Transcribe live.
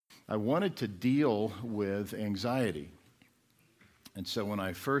I wanted to deal with anxiety. And so when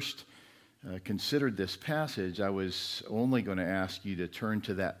I first considered this passage, I was only going to ask you to turn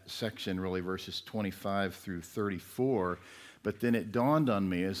to that section, really verses 25 through 34. But then it dawned on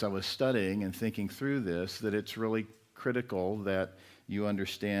me as I was studying and thinking through this that it's really critical that you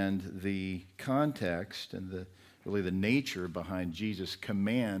understand the context and really the nature behind Jesus'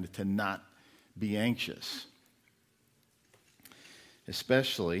 command to not be anxious.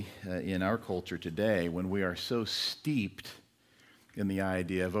 Especially in our culture today, when we are so steeped in the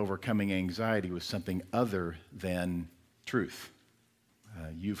idea of overcoming anxiety with something other than truth.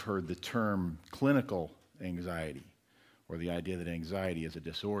 You've heard the term clinical anxiety, or the idea that anxiety is a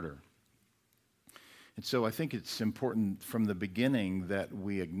disorder. And so I think it's important from the beginning that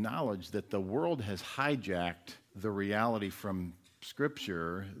we acknowledge that the world has hijacked the reality from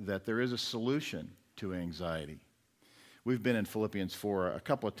Scripture that there is a solution to anxiety. We've been in Philippians 4 a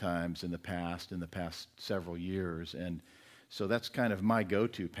couple of times in the past several years, and so that's kind of my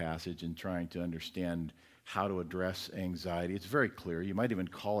go-to passage in trying to understand how to address anxiety. It's very clear. You might even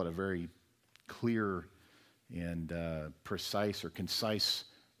call it a very clear and precise or concise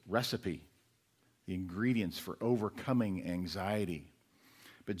recipe, the ingredients for overcoming anxiety.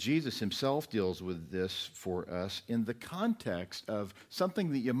 But Jesus himself deals with this for us in the context of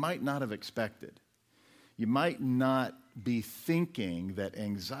something that you might not have expected. You might not be thinking that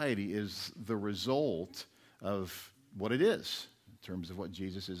anxiety is the result of what it is in terms of what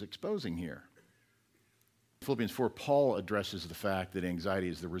Jesus is exposing here. Philippians 4, Paul addresses the fact that anxiety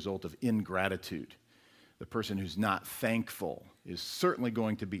is the result of ingratitude. The person who's not thankful is certainly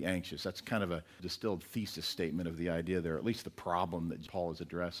going to be anxious. That's kind of a distilled thesis statement of the idea there, at least the problem that Paul is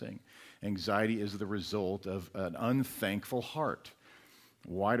addressing. Anxiety is the result of an unthankful heart.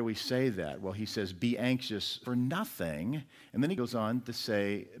 Why do we say that? Well, he says, be anxious for nothing. And then he goes on to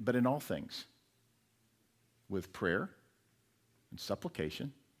say, but in all things, with prayer and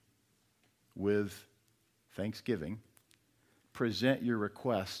supplication, with thanksgiving, present your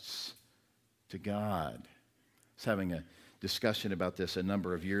requests to God. I was having a discussion about this a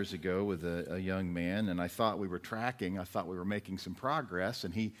number of years ago with a young man, and I thought we were tracking. I thought we were making some progress,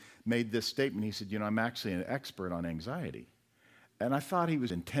 and he made this statement. He said, I'm actually an expert on anxiety. And I thought he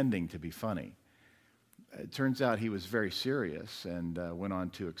was intending to be funny. It turns out he was very serious and went on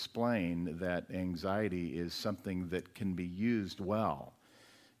to explain that anxiety is something that can be used well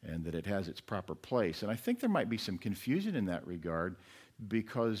and that it has its proper place. And I think there might be some confusion in that regard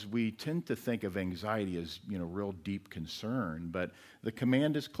because we tend to think of anxiety as, real deep concern, but the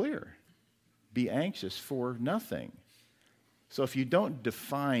command is clear. Be anxious for nothing. So if you don't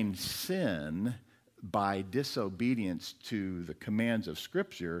define sin by disobedience to the commands of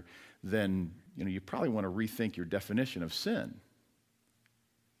Scripture, then you probably want to rethink your definition of sin.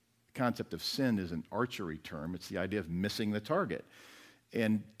 The concept of sin is an archery term. It's the idea of missing the target.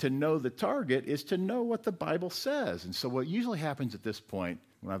 And to know the target is to know what the Bible says. And so what usually happens at this point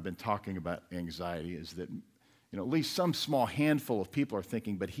when I've been talking about anxiety is that at least some small handful of people are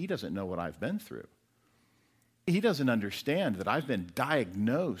thinking, but he doesn't know what I've been through. He doesn't understand that I've been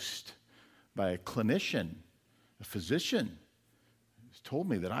diagnosed by a clinician, a physician, who's told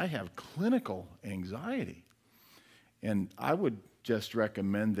me that I have clinical anxiety. And I would just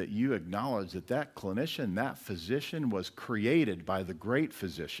recommend that you acknowledge that that clinician, that physician was created by the great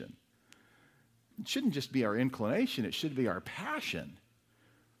physician. It shouldn't just be our inclination, it should be our passion.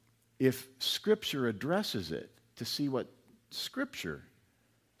 If Scripture addresses it, to see what Scripture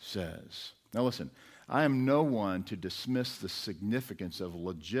says. Now listen, I am no one to dismiss the significance of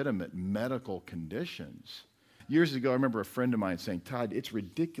legitimate medical conditions. Years ago, I remember a friend of mine saying, Todd, it's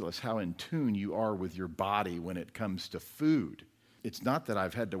ridiculous how in tune you are with your body when it comes to food. It's not that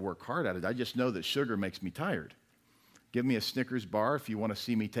I've had to work hard at it. I just know that sugar makes me tired. Give me a Snickers bar if you want to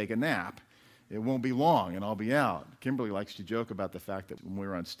see me take a nap. It won't be long and I'll be out. Kimberly likes to joke about the fact that when we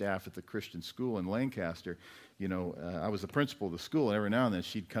were on staff at the Christian school in Lancaster, I was the principal of the school, and every now and then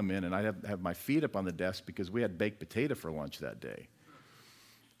she'd come in and I'd have my feet up on the desk because we had baked potato for lunch that day.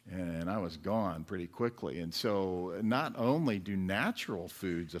 And I was gone pretty quickly. And so not only do natural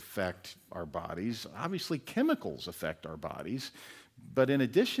foods affect our bodies, obviously chemicals affect our bodies, but in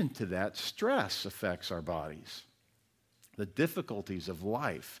addition to that, stress affects our bodies. The difficulties of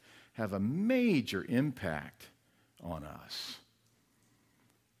life have a major impact on us.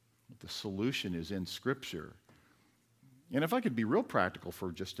 The solution is in Scripture. And if I could be real practical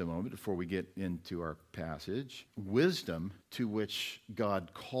for just a moment before we get into our passage, wisdom to which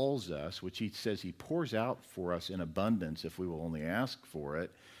God calls us, which he says he pours out for us in abundance if we will only ask for it,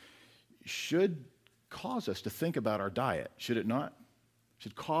 should cause us to think about our diet, should it not?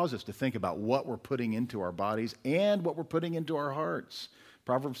 should cause us to think about what we're putting into our bodies and what we're putting into our hearts.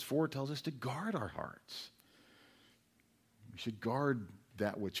 Proverbs 4 tells us to guard our hearts. We should guard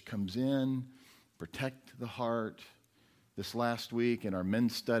that which comes in, protect the heart. This last week in our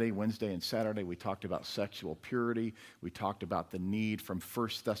men's study, Wednesday and Saturday, we talked about sexual purity. We talked about the need from 1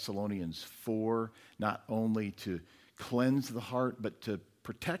 Thessalonians 4, not only to cleanse the heart, but to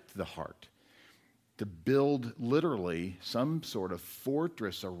protect the heart, to build literally some sort of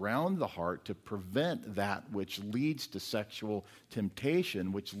fortress around the heart to prevent that which leads to sexual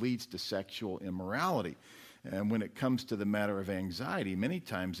temptation, which leads to sexual immorality. And when it comes to the matter of anxiety, many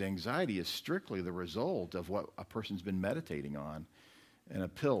times anxiety is strictly the result of what a person's been meditating on, and a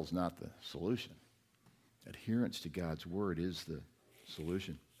pill's not the solution. Adherence to God's word is the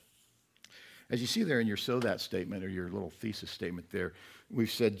solution. As you see there in your "so that" statement, or your little thesis statement there,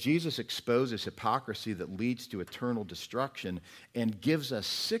 we've said Jesus exposes hypocrisy that leads to eternal destruction and gives us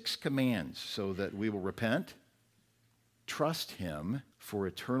 6 commands so that we will repent, trust him for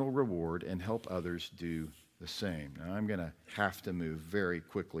eternal reward, and help others do the same. Now, I'm going to have to move very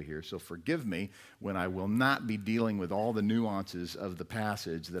quickly here, so forgive me when I will not be dealing with all the nuances of the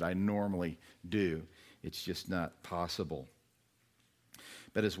passage that I normally do. It's just not possible.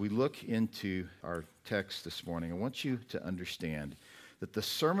 But as we look into our text this morning, I want you to understand that the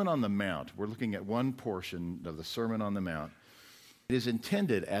Sermon on the Mount, we're looking at one portion of the Sermon on the Mount, it is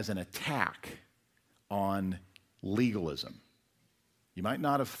intended as an attack on legalism. You might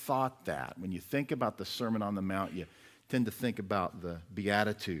not have thought that. When you think about the Sermon on the Mount, you tend to think about the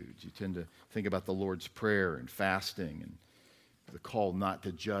Beatitudes. You tend to think about the Lord's Prayer and fasting and the call not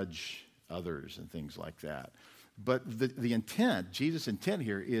to judge others and things like that. But the intent, Jesus' intent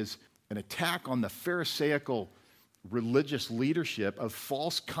here, is an attack on the Pharisaical religious leadership of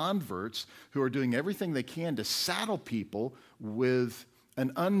false converts who are doing everything they can to saddle people with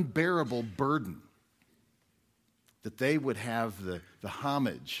an unbearable burden, that they would have the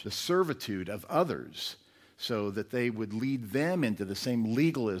homage, the servitude of others, so that they would lead them into the same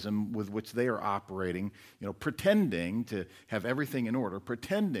legalism with which they are operating, pretending to have everything in order,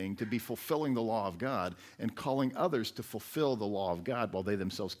 pretending to be fulfilling the law of God, and calling others to fulfill the law of God while they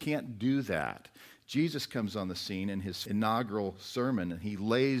themselves can't do that. Jesus comes on the scene in his inaugural sermon, and he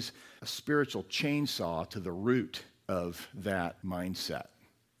lays a spiritual chainsaw to the root of that mindset,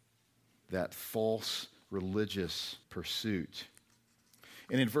 that false religious pursuit.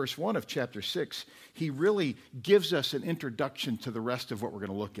 And in verse 1 of chapter 6, he really gives us an introduction to the rest of what we're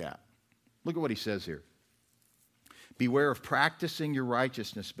going to look at. Look at what he says here. Beware of practicing your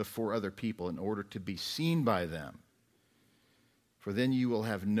righteousness before other people in order to be seen by them, for then you will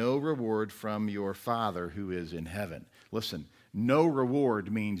have no reward from your Father who is in heaven. Listen, no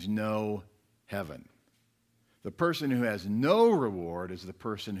reward means no heaven. The person who has no reward is the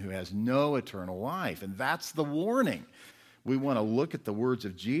person who has no eternal life, and that's the warning. We want to look at the words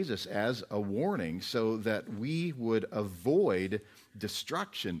of Jesus as a warning so that we would avoid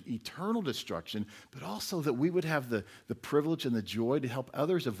destruction, eternal destruction, but also that we would have the privilege and the joy to help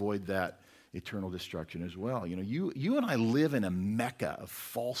others avoid that eternal destruction as well. You and I live in a mecca of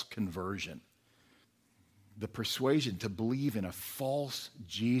false conversion. The persuasion to believe in a false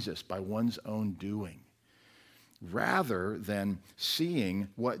Jesus by one's own doing, rather than seeing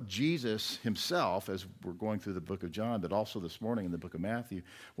what Jesus himself, as we're going through the book of John, but also this morning in the book of Matthew,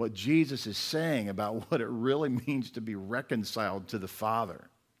 what Jesus is saying about what it really means to be reconciled to the Father.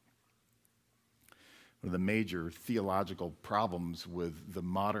 One of the major theological problems with the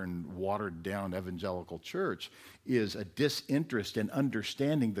modern, watered-down evangelical church is a disinterest in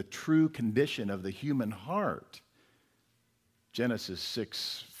understanding the true condition of the human heart. Genesis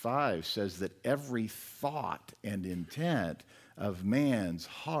 6:5 says that every thought and intent of man's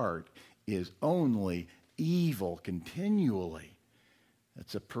heart is only evil continually.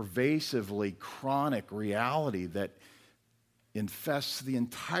 It's a pervasively chronic reality that infests the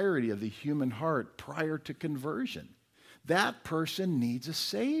entirety of the human heart prior to conversion. That person needs a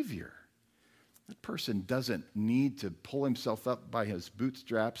Savior. That person doesn't need to pull himself up by his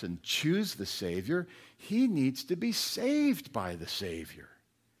bootstraps and choose the Savior. He needs to be saved by the Savior.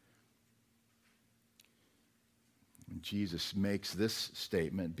 When Jesus makes this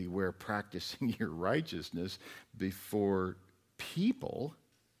statement, beware practicing your righteousness before people,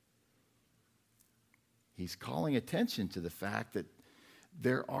 he's calling attention to the fact that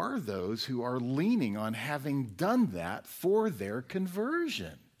there are those who are leaning on having done that for their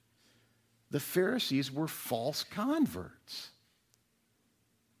conversion. The Pharisees were false converts.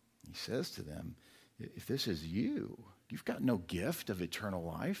 He says to them, if this is you, you've got no gift of eternal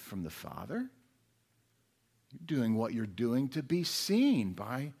life from the Father. You're doing what you're doing to be seen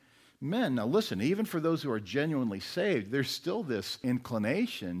by men. Now listen, even for those who are genuinely saved, there's still this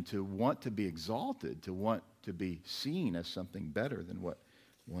inclination to want to be exalted, to want to be seen as something better than what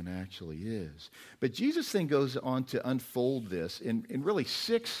one actually is. But Jesus then goes on to unfold this in really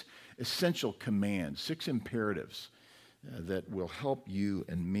 6 essential commands, 6 imperatives that will help you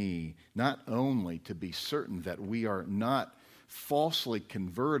and me not only to be certain that we are not falsely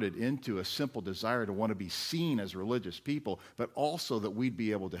converted into a simple desire to want to be seen as religious people, but also that we'd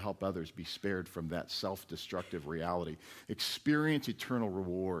be able to help others be spared from that self-destructive reality, experience eternal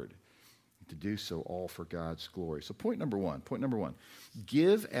reward, to do so all for God's glory. So point number one,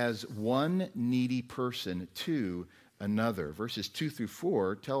 give as one needy person to another. Verses 2 through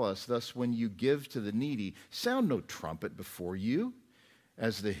 4 tell us, thus when you give to the needy, sound no trumpet before you,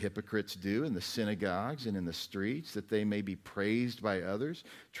 as the hypocrites do in the synagogues and in the streets, that they may be praised by others.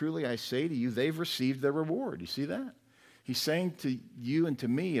 Truly I say to you, they've received their reward. You see that? He's saying to you and to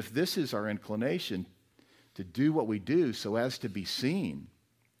me, if this is our inclination to do what we do so as to be seen,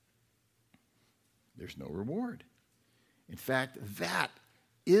 there's no reward. In fact, that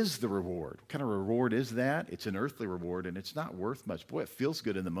is the reward. What kind of reward is that? It's an earthly reward, and it's not worth much. Boy, it feels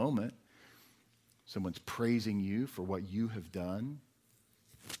good in the moment. Someone's praising you for what you have done.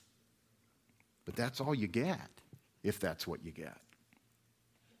 But that's all you get, if that's what you get.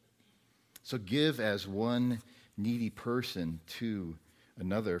 So give as one needy person to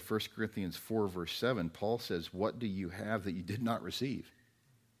another. 1 Corinthians 4, verse 7, Paul says, what do you have that you did not receive?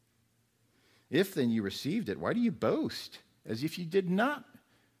 If then you received it, why do you boast as if you did not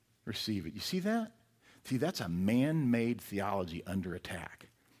receive it? You see that? See, that's a man-made theology under attack.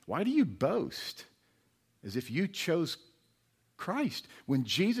 Why do you boast as if you chose Christ when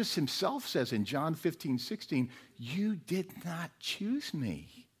Jesus himself says in John 15:16, you did not choose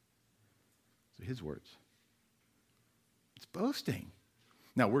me? So his words. It's boasting.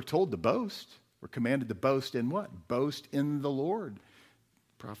 Now, we're told to boast. We're commanded to boast in what? Boast in the Lord.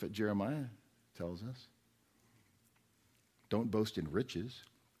 Prophet Jeremiah tells us. Don't boast in riches.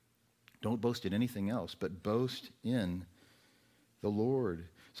 Don't boast in anything else, but boast in the Lord.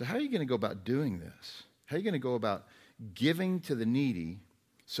 So how are you going to go about doing this? How are you going to go about giving to the needy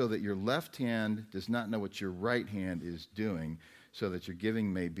so that your left hand does not know what your right hand is doing, so that your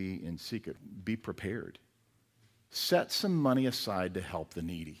giving may be in secret? Be prepared. Set some money aside to help the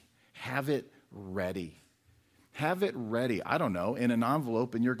needy. Have it ready. Have it ready, I don't know, in an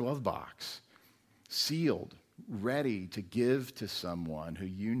envelope in your glove box, sealed, ready to give to someone who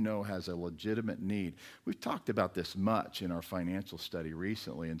you know has a legitimate need. We've talked about this much in our financial study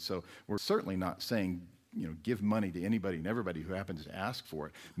recently, and so we're certainly not saying, give money to anybody and everybody who happens to ask for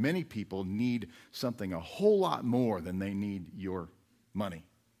it. Many people need something a whole lot more than they need your money.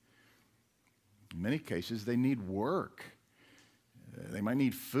 In many cases, they need work. They might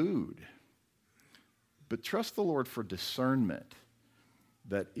need food. But trust the Lord for discernment,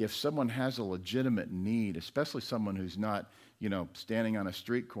 that if someone has a legitimate need, especially someone who's not, standing on a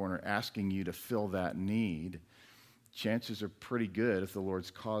street corner asking you to fill that need, chances are pretty good, if the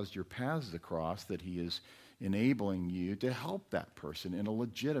Lord's caused your paths to cross, that he is enabling you to help that person in a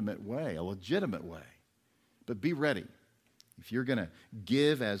legitimate way. But be ready. If you're going to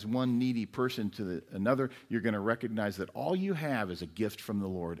give as one needy person to another, you're going to recognize that all you have is a gift from the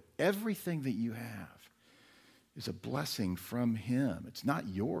Lord. Everything that you have is a blessing from him. It's not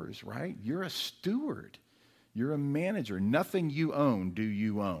yours, right? You're a steward. You're a manager. Nothing you own do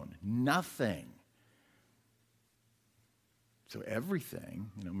you own. Nothing. So everything,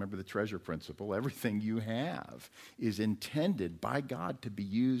 remember the treasure principle, everything you have is intended by God to be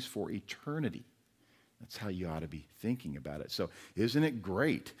used for eternity. That's how you ought to be thinking about it. So isn't it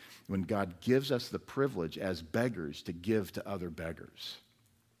great when God gives us the privilege as beggars to give to other beggars?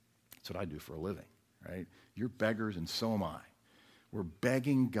 That's what I do for a living, right? You're beggars and so am I. We're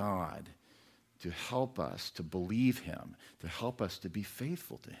begging God to help us to believe him, to help us to be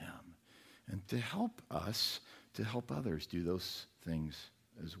faithful to him, and to help us to help others do those things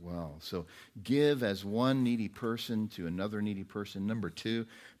as well. So give as one needy person to another needy person. Number 2,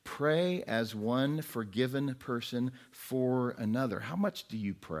 pray as one forgiven person for another. How much do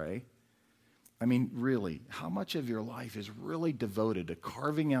you pray? I mean, really, how much of your life is really devoted to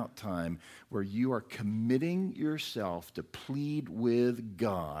carving out time where you are committing yourself to plead with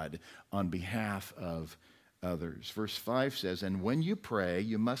God on behalf of others? Verse 5 says, and when you pray,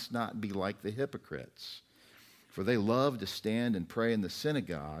 you must not be like the hypocrites, for they love to stand and pray in the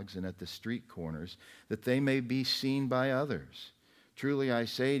synagogues and at the street corners, that they may be seen by others. Truly I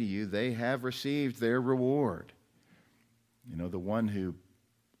say to you, they have received their reward. The one who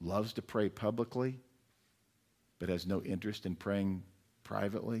loves to pray publicly, but has no interest in praying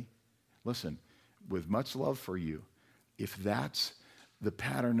privately? Listen, with much love for you, if that's the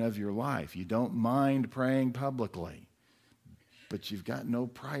pattern of your life, you don't mind praying publicly, but you've got no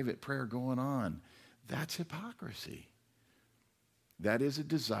private prayer going on, that's hypocrisy. That is a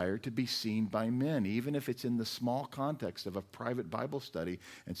desire to be seen by men, even if it's in the small context of a private Bible study,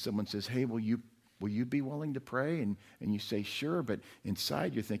 and someone says, hey, will you be willing to pray? And you say, sure, but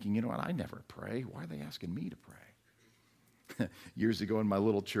inside you're thinking, you know what, I never pray. Why are they asking me to pray? Years ago in my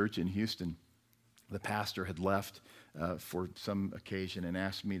little church in Houston, the pastor had left for some occasion and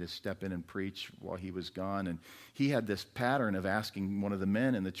asked me to step in and preach while he was gone. And he had this pattern of asking one of the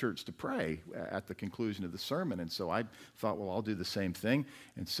men in the church to pray at the conclusion of the sermon. And so I thought, well, I'll do the same thing.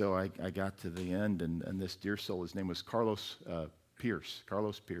 And so I got to the end, and this dear soul, his name was Carlos Pierce.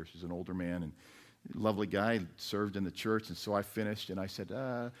 Carlos Pierce is an older man and lovely guy, served in the church. And so I finished, and I said,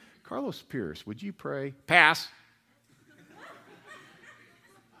 Carlos Pierce, would you pray? Pass.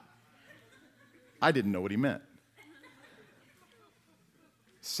 I didn't know what he meant.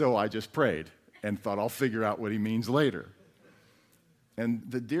 So I just prayed and thought I'll figure out what he means later. And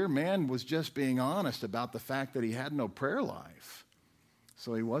the dear man was just being honest about the fact that he had no prayer life.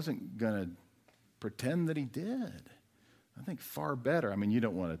 So he wasn't going to pretend that he did. I think far better. I mean, you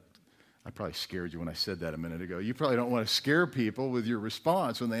don't want to, I probably scared you when I said that a minute ago. You probably don't want to scare people with your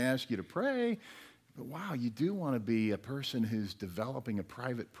response when they ask you to pray. But wow, you do want to be a person who's developing a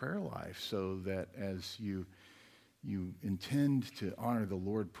private prayer life so that as you intend to honor the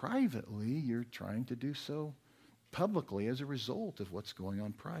Lord privately, you're trying to do so publicly as a result of what's going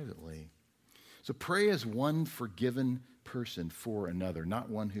on privately. So pray as one forgiven person for another, not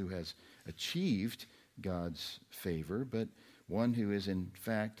one who has achieved God's favor, but one who is in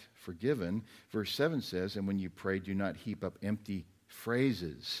fact forgiven. Verse 7 says, and when you pray, do not heap up empty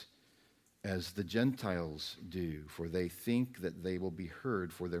phrases as the Gentiles do, for they think that they will be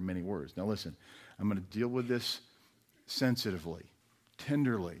heard for their many words. Now listen, I'm going to deal with this sensitively,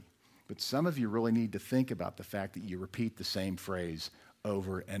 tenderly, but some of you really need to think about the fact that you repeat the same phrase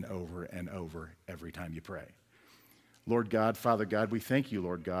over and over and over every time you pray. Lord God, Father God, we thank you,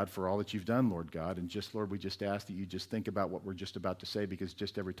 Lord God, for all that you've done, Lord God, and just, Lord, we just ask that you just think about what we're just about to say, because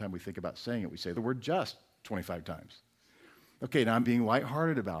just every time we think about saying it, we say the word just 25 times. Okay, now I'm being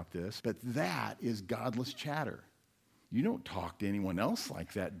lighthearted about this, but that is godless chatter. You don't talk to anyone else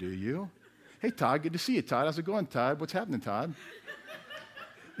like that, do you? Hey, Todd, good to see you, Todd. How's it going, Todd? What's happening, Todd?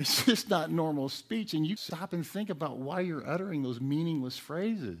 It's just not normal speech, and you stop and think about why you're uttering those meaningless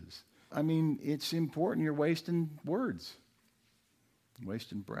phrases. I mean, it's important. You're wasting words,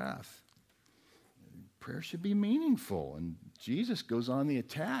 wasting breath. Prayer should be meaningful, and Jesus goes on the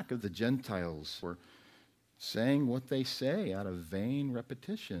attack of the Gentiles for saying what they say out of vain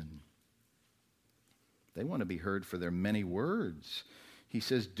repetition. They want to be heard for their many words. He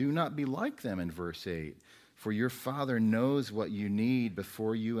says, do not be like them in verse 8, for your Father knows what you need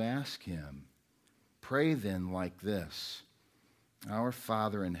before you ask him. Pray then like this, our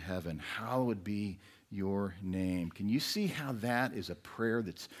Father in heaven, hallowed be your name. Can you see how that is a prayer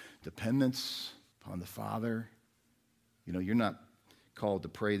that's dependence upon the Father? You know, you're not called to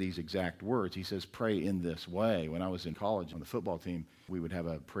pray these exact words. He says, pray in this way. When I was in college on the football team, we would have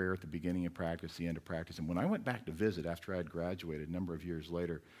a prayer at the beginning of practice, the end of practice. And when I went back to visit after I had graduated a number of years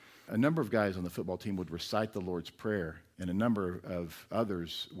later, a number of guys on the football team would recite the Lord's Prayer, and a number of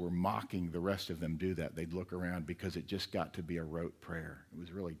others were mocking the rest of them do that. They'd look around because it just got to be a rote prayer. It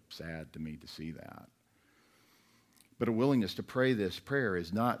was really sad to me to see that. But a willingness to pray this prayer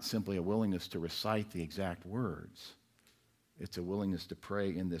is not simply a willingness to recite the exact words. It's a willingness to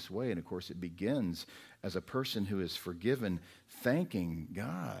pray in this way. And of course, it begins as a person who is forgiven, thanking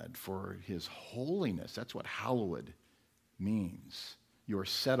God for his holiness. That's what hallowed means. Your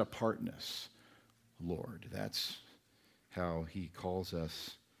set apartness, Lord. That's how he calls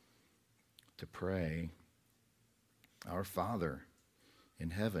us to pray. Our Father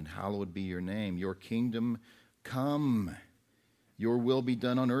in heaven, hallowed be your name. Your kingdom come. Your will be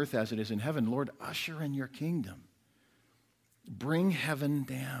done on earth as it is in heaven. Lord, usher in your kingdom. Bring heaven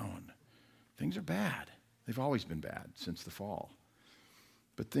down. Things are bad. They've always been bad since the fall.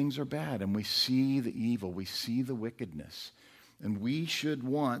 But things are bad, and we see the evil. We see the wickedness. And we should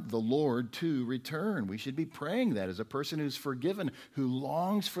want the Lord to return. We should be praying that as a person who's forgiven, who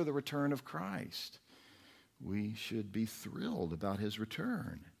longs for the return of Christ. We should be thrilled about his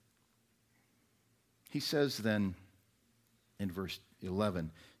return. He says then in verse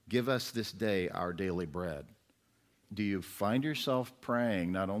 11, give us this day our daily bread. Do you find yourself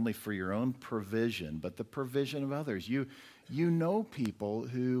praying not only for your own provision, but the provision of others? You know people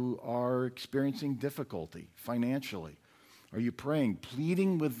who are experiencing difficulty financially. Are you praying,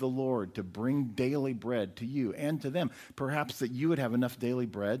 pleading with the Lord to bring daily bread to you and to them? Perhaps that you would have enough daily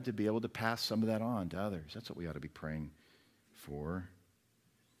bread to be able to pass some of that on to others. That's what we ought to be praying for.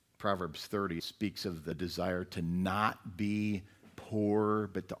 Proverbs 30 speaks of the desire to not be poor,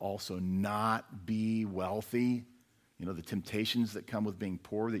 but to also not be wealthy. You know, the temptations that come with being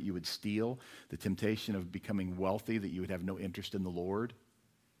poor that you would steal, the temptation of becoming wealthy that you would have no interest in the Lord.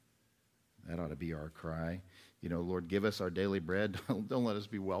 That ought to be our cry. You know, Lord, give us our daily bread. Don't let us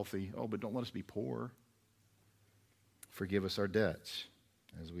be wealthy. Oh, but don't let us be poor. Forgive us our debts,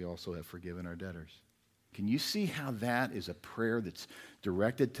 as we also have forgiven our debtors. Can you see how that is a prayer that's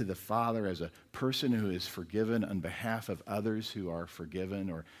directed to the Father as a person who is forgiven on behalf of others who are forgiven,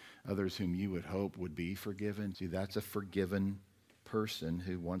 or others whom you would hope would be forgiven? See, that's a forgiven person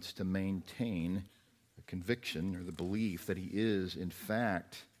who wants to maintain the conviction or the belief that he is, in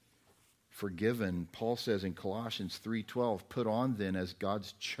fact, forgiven. Paul says in Colossians 3:12, put on then as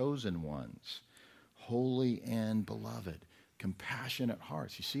God's chosen ones, holy and beloved, compassionate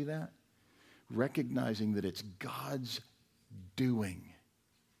hearts. You see that? Recognizing that it's God's doing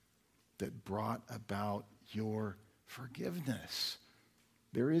that brought about your forgiveness.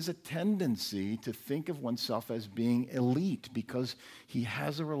 There is a tendency to think of oneself as being elite because he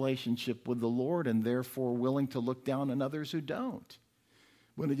has a relationship with the Lord and therefore willing to look down on others who don't,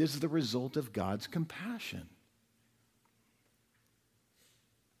 when it is the result of God's compassion.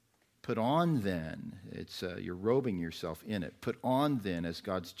 Put on then, you're robing yourself in it. Put on then as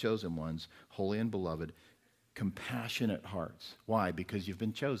God's chosen ones, holy and beloved, compassionate hearts. Why? Because you've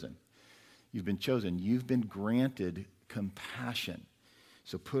been chosen. You've been chosen. You've been granted compassion.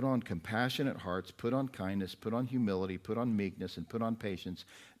 So put on compassionate hearts, put on kindness, put on humility, put on meekness, and put on patience,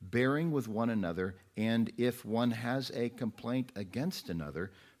 bearing with one another, and if one has a complaint against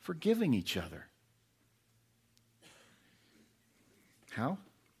another, forgiving each other. How?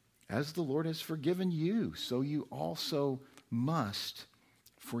 As the Lord has forgiven you, so you also must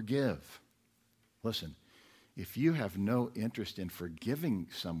forgive. Listen, if you have no interest in forgiving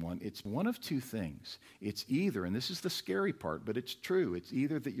someone, it's one of two things. It's either, and this is the scary part, but it's true, it's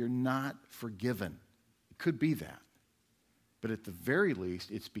either that you're not forgiven. It could be that. But at the very least,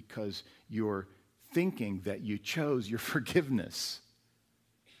 it's because you're thinking that you chose your forgiveness.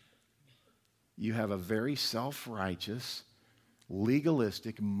 You have a very self-righteous,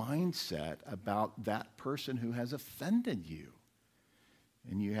 legalistic mindset about that person who has offended you.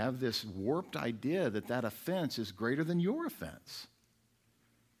 And you have this warped idea that that offense is greater than your offense.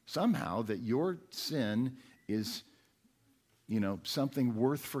 Somehow that your sin is, something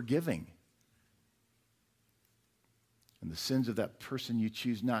worth forgiving. And the sins of that person you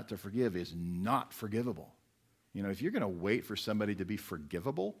choose not to forgive is not forgivable. If you're going to wait for somebody to be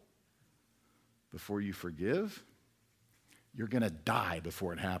forgivable before you forgive, you're going to die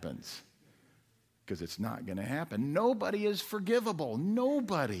before it happens, because it's not going to happen. Nobody is forgivable.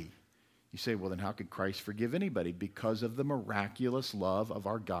 Nobody. You say, well, then how could Christ forgive anybody? Because of the miraculous love of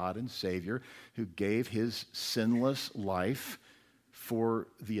our God and Savior, who gave his sinless life for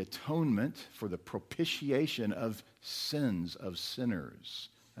the atonement, for the propitiation of sins of sinners.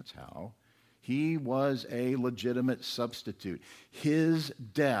 That's how. He was a legitimate substitute. His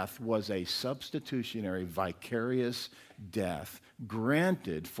death was a substitutionary, vicarious death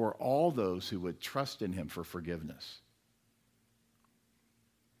granted for all those who would trust in him for forgiveness.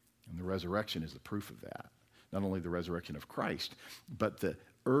 And the resurrection is the proof of that. Not only the resurrection of Christ, but the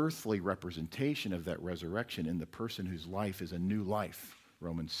earthly representation of that resurrection in the person whose life is a new life.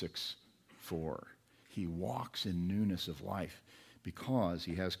 Romans 6:4. He walks in newness of life because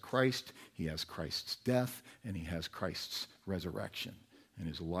he has Christ, he has Christ's death, and he has Christ's resurrection. And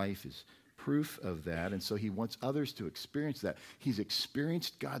his life is proof of that, and so he wants others to experience that. He's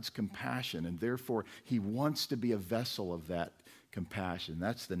experienced God's compassion, and therefore he wants to be a vessel of that compassion.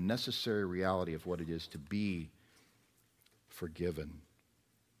 That's the necessary reality of what it is to be forgiven.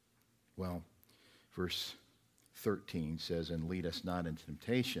 Well, verse 13 says, and lead us not into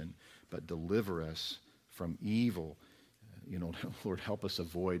temptation, but deliver us from evil. Lord, help us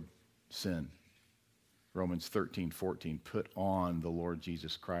avoid sin. Romans 13:14, put on the Lord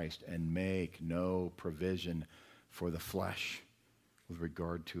Jesus Christ and make no provision for the flesh with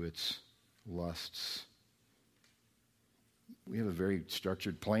regard to its lusts. We have a very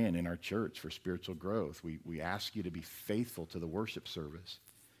structured plan in our church for spiritual growth. We ask you to be faithful to the worship service,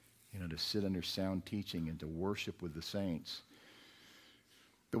 to sit under sound teaching and to worship with the saints.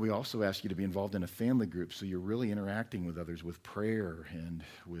 But we also ask you to be involved in a family group so you're really interacting with others with prayer and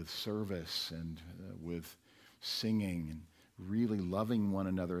with service and with singing. really loving one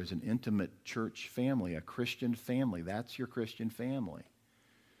another as an intimate church family, a Christian family. That's your Christian family.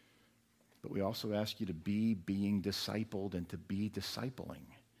 But we also ask you to be being discipled and to be discipling.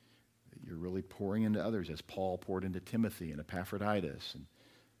 That you're really pouring into others as Paul poured into Timothy and Epaphroditus and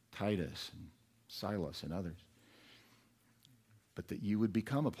Titus and Silas and others. But that you would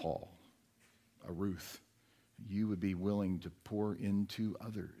become a Paul, a Ruth. You would be willing to pour into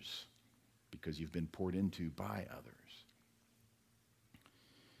others because you've been poured into by others.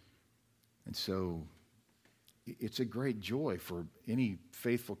 And so it's a great joy for any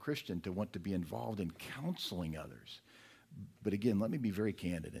faithful Christian to want to be involved in counseling others. But again, let me be very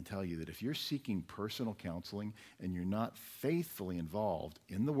candid and tell you that if you're seeking personal counseling and you're not faithfully involved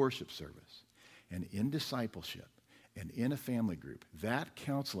in the worship service and in discipleship and in a family group, that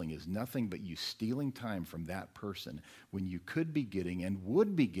counseling is nothing but you stealing time from that person when you could be getting and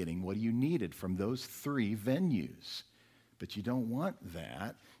would be getting what you needed from those 3 venues. But you don't want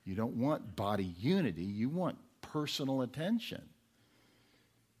that. You don't want body unity. You want personal attention.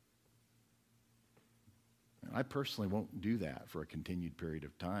 I personally won't do that for a continued period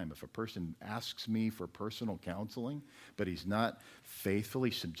of time. If a person asks me for personal counseling, but he's not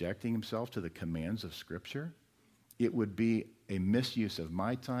faithfully subjecting himself to the commands of Scripture, it would be a misuse of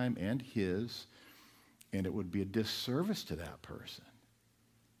my time and his, and it would be a disservice to that person.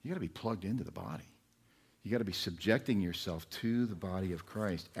 You got to be plugged into the body. You got to be subjecting yourself to the body of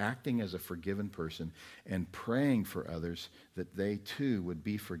Christ, acting as a forgiven person, and praying for others that they too would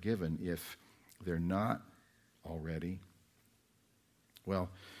be forgiven if they're not already. Well,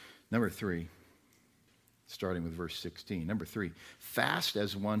 number 3, starting with verse 16. Number 3, fast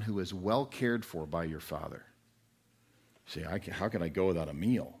as one who is well cared for by your Father. See, how can I go without a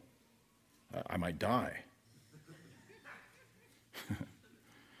meal? I might die.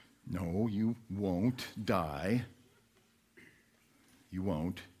 No, you won't die. You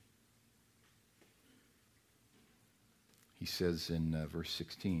won't. He says in verse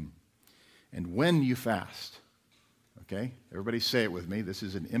 16, and when you fast, okay? Everybody say it with me. This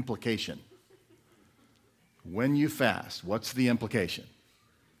is an implication. When you fast, what's the implication?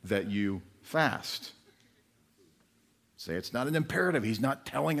 That you fast. Say it's not an imperative. He's not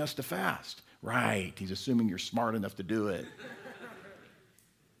telling us to fast. Right. He's assuming you're smart enough to do it.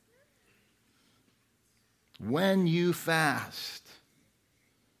 When you fast,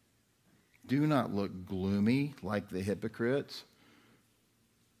 do not look gloomy like the hypocrites.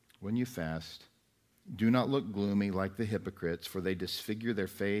 When you fast, do not look gloomy like the hypocrites, for they disfigure their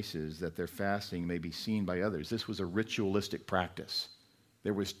faces that their fasting may be seen by others. This was a ritualistic practice.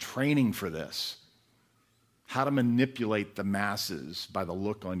 There was training for this. How to manipulate the masses by the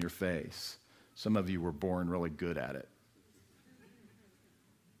look on your face. Some of you were born really good at it.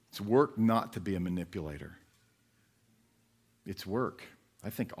 It's work not to be a manipulator. It's work.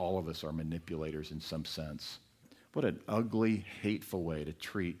 I think all of us are manipulators in some sense. What an ugly, hateful way to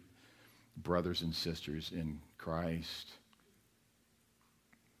treat brothers and sisters in Christ.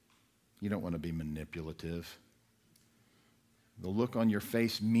 You don't want to be manipulative. The look on your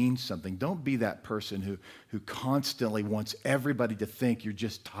face means something. Don't be that person who constantly wants everybody to think you're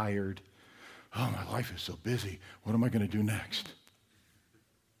just tired. Oh, my life is so busy. What am I going to do next?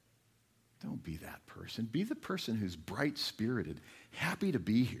 Don't be that person. Be the person who's bright-spirited, happy to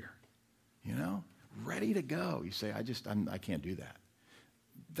be here, ready to go. You say, I can't do that.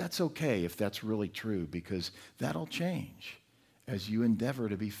 That's okay if that's really true, because that'll change as you endeavor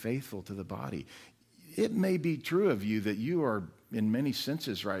to be faithful to the body. It may be true of you that you are, in many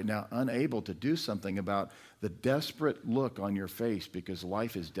senses right now, unable to do something about the desperate look on your face because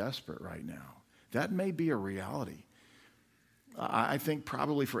life is desperate right now. That may be a reality. I think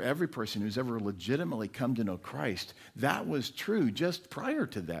probably for every person who's ever legitimately come to know Christ, that was true just prior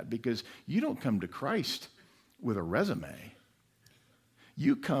to that, because you don't come to Christ with a resume.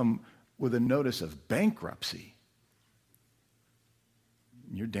 You come with a notice of bankruptcy.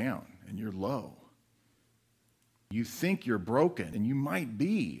 You're down and you're low. You think you're broken, and you might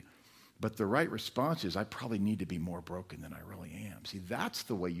be, but the right response is, I probably need to be more broken than I really am. See, that's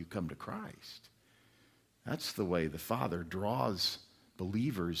the way you come to Christ. That's the way the Father draws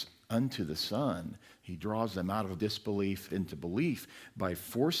believers unto the Son. He draws them out of disbelief into belief by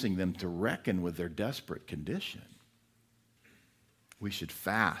forcing them to reckon with their desperate condition. We should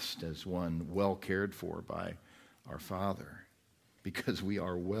fast as one well cared for by our Father, because we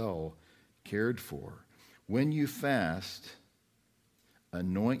are well cared for. When you fast,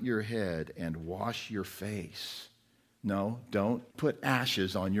 anoint your head and wash your face. No, don't put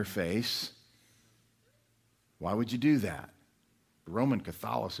ashes on your face. Why would you do that? Roman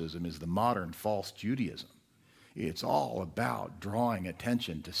Catholicism is the modern false Judaism. It's all about drawing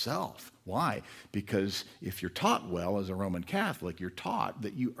attention to self. Why? Because if you're taught well as a Roman Catholic, you're taught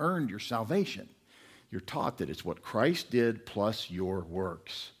that you earned your salvation. You're taught that it's what Christ did plus your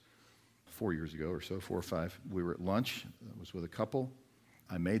works. 4 years ago or so, 4 or 5, we were at lunch. I was with a couple.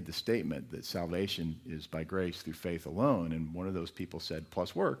 I made the statement that salvation is by grace through faith alone, and one of those people said,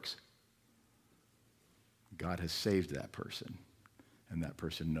 plus works. God has saved that person, and that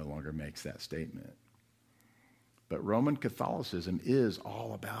person no longer makes that statement. But Roman Catholicism is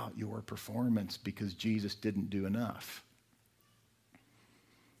all about your performance because Jesus didn't do enough.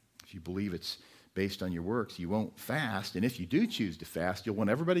 If you believe it's based on your works, you won't fast, and if you do choose to fast, you'll want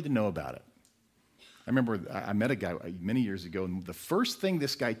everybody to know about it. I remember I met a guy many years ago, and the first thing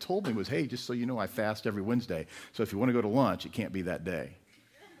this guy told me was, hey, just so you know, I fast every Wednesday, so if you want to go to lunch, it can't be that day.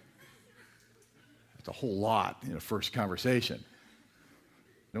 That's a whole lot in a first conversation.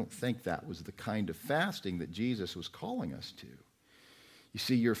 I don't think that was the kind of fasting that Jesus was calling us to. You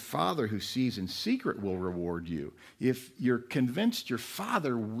see, your Father who sees in secret will reward you. If you're convinced your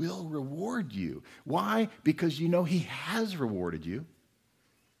Father will reward you. Why? Because you know He has rewarded you.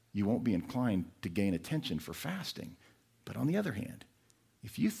 You won't be inclined to gain attention for fasting. But on the other hand,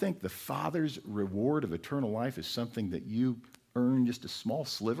 if you think the Father's reward of eternal life is something that you earn just a small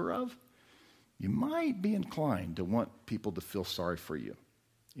sliver of, you might be inclined to want people to feel sorry for you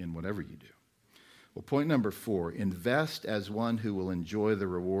in whatever you do. Well, point number 4, invest as one who will enjoy the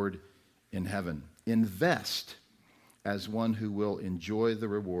reward in heaven. Invest as one who will enjoy the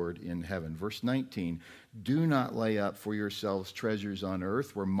reward in heaven. Verse 19, do not lay up for yourselves treasures on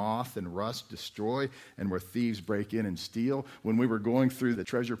earth where moth and rust destroy and where thieves break in and steal. When we were going through the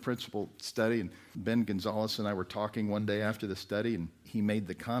treasure principle study, and Ben Gonzalez and I were talking one day after the study, and he made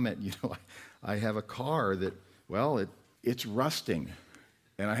the comment, I have a car that, it's rusting.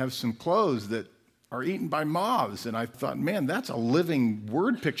 And I have some clothes that are eaten by moths. And I thought, man, that's a living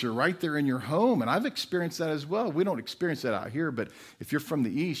word picture right there in your home. And I've experienced that as well. We don't experience that out here, but if you're from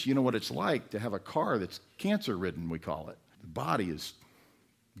the East, you know what it's like to have a car that's cancer-ridden, we call it. The body is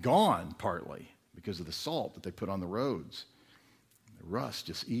gone partly because of the salt that they put on the roads. The rust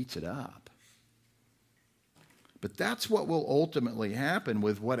just eats it up. But that's what will ultimately happen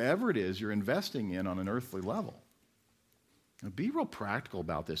with whatever it is you're investing in on an earthly level. Now, be real practical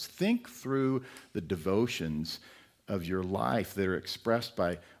about this. Think through the devotions of your life that are expressed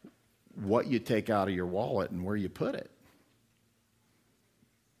by what you take out of your wallet and where you put it.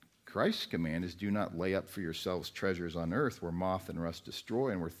 Christ's command is do not lay up for yourselves treasures on earth where moth and rust destroy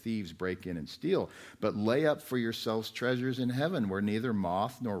and where thieves break in and steal, but lay up for yourselves treasures in heaven where neither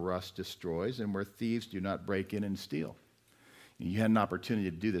moth nor rust destroys and where thieves do not break in and steal. You had an opportunity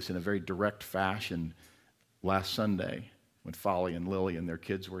to do this in a very direct fashion last Sunday when Folly and Lily and their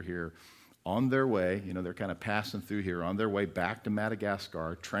kids were here on their way. They're kind of passing through here on their way back to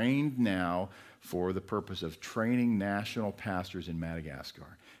Madagascar, trained now for the purpose of training national pastors in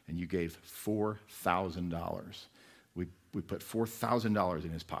Madagascar. And you gave $4,000. We put $4,000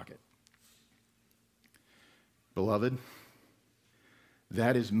 in his pocket. Beloved,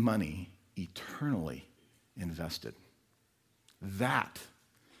 that is money eternally invested. That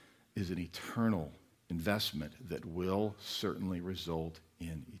is an eternal investment that will certainly result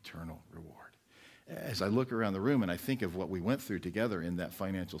in eternal reward. As I look around the room and I think of what we went through together in that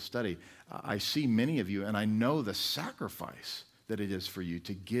financial study, I see many of you, and I know the sacrifice that it is for you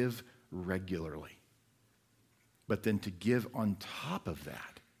to give regularly, but then to give on top of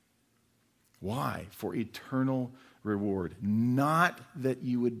that. Why? For eternal reward. Not that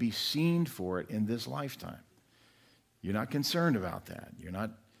you would be seen for it in this lifetime. You're not concerned about that. You're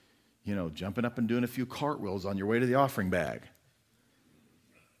not jumping up and doing a few cartwheels on your way to the offering bag.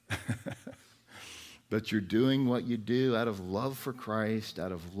 But you're doing what you do out of love for Christ,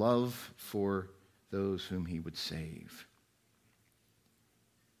 out of love for those whom He would save.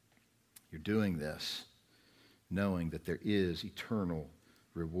 You're doing this knowing that there is eternal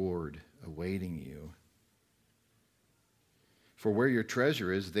reward awaiting you. For where your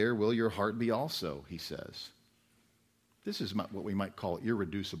treasure is, there will your heart be also, he says. This is what we might call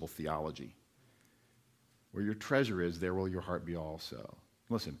irreducible theology. Where your treasure is, there will your heart be also.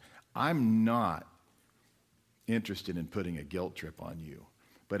 Listen, I'm not interested in putting a guilt trip on you.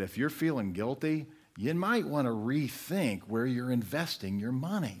 But if you're feeling guilty, you might want to rethink where you're investing your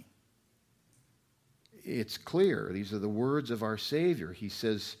money. It's clear. These are the words of our Savior. He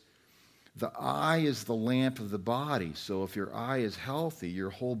says, the eye is the lamp of the body. So if your eye is healthy, your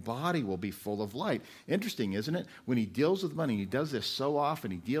whole body will be full of light. Interesting, isn't it? When he deals with money, he does this so often,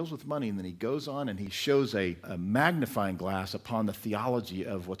 he deals with money, and then he goes on and he shows a magnifying glass upon the theology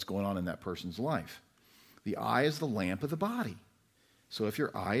of what's going on in that person's life. The eye is the lamp of the body. So if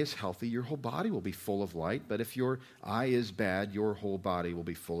your eye is healthy, your whole body will be full of light. But if your eye is bad, your whole body will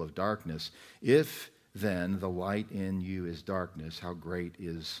be full of darkness. If then the light in you is darkness, how great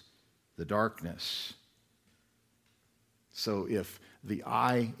is the darkness? So if the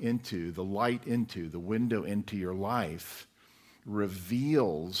eye into, the light into, the window into your life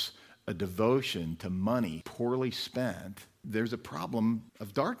reveals a devotion to money poorly spent, there's a problem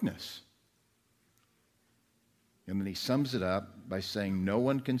of darkness. And then he sums it up by saying, no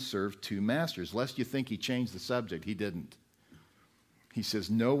one can serve two masters. Lest you think he changed the subject, he didn't. He says,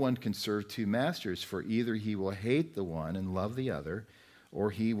 no one can serve two masters, for either he will hate the one and love the other, or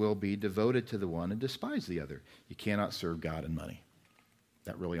he will be devoted to the one and despise the other. You cannot serve God and money.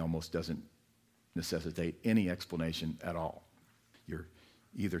 That really almost doesn't necessitate any explanation at all. You're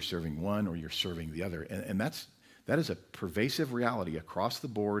either serving one or you're serving the other. And that is a pervasive reality across the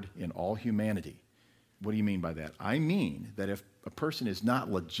board in all humanity. What do you mean by that? I mean that if a person is not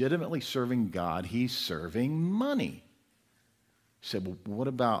legitimately serving God, he's serving money. You say, well, what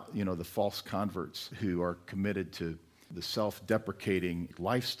about, the false converts who are committed to the self-deprecating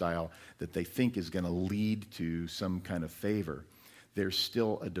lifestyle that they think is going to lead to some kind of favor? There's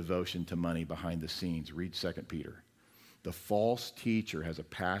still a devotion to money behind the scenes. Read 2 Peter. The false teacher has a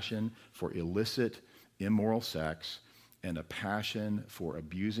passion for illicit, immoral sex and a passion for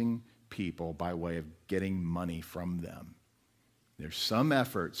abusing people by way of getting money from them. There's some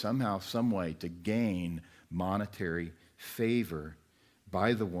effort, somehow, some way to gain monetary favor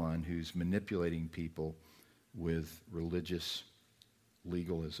by the one who's manipulating people with religious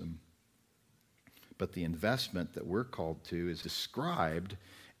legalism. But the investment that we're called to is described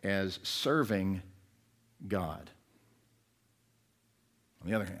as serving God. On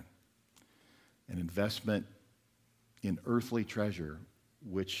the other hand, an investment in earthly treasure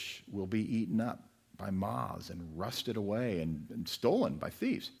which will be eaten up by moths and rusted away and stolen by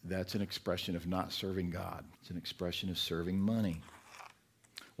thieves. That's an expression of not serving God. It's an expression of serving money.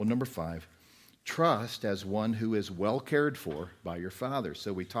 Well, number 5, trust as one who is well cared for by your Father.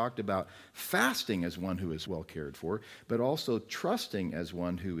 So we talked about fasting as one who is well cared for, but also trusting as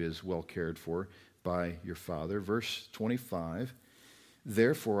one who is well cared for by your Father. Verse 25,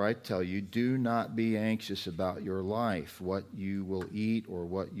 therefore I tell you, do not be anxious about your life, what you will eat or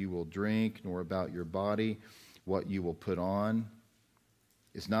what you will drink, nor about your body, what you will put on.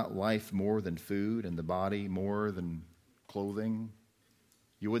 Is not life more than food and the body more than clothing?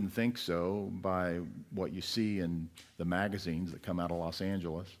 You wouldn't think so by what you see in the magazines that come out of Los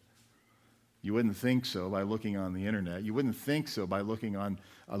Angeles. You wouldn't think so by looking on the internet. You wouldn't think so by looking on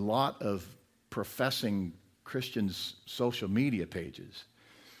a lot of professing Christians' social media pages.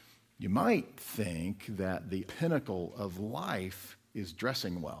 You might think that the pinnacle of life is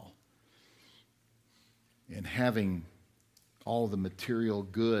dressing well and having all the material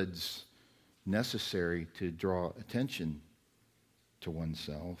goods necessary to draw attention to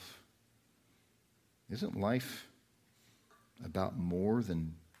oneself. Isn't life about more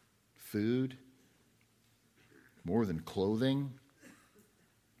than food, more than clothing?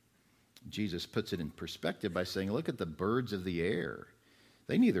 Jesus puts it in perspective by saying, look at the birds of the air.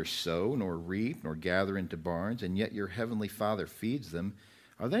 They neither sow nor reap nor gather into barns, and yet your heavenly Father feeds them.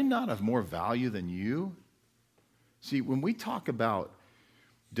 Are they not of more value than you? See, when we talk about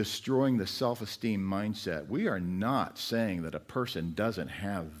destroying the self-esteem mindset, we are not saying that a person doesn't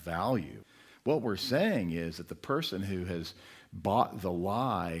have value. What we're saying is that the person who has bought the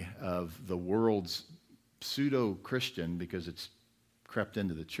lie of the world's pseudo-Christian, because it's crept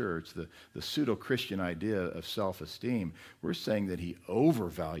into the church, the pseudo-Christian idea of self-esteem, we're saying that he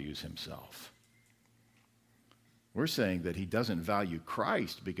overvalues himself. We're saying that he doesn't value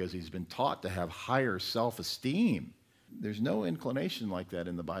Christ because he's been taught to have higher self-esteem. There's no inclination like that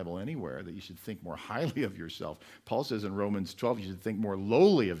in the Bible anywhere, that you should think more highly of yourself. Paul says in Romans 12, you should think more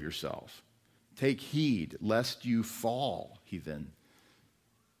lowly of yourself. Take heed lest you fall, he then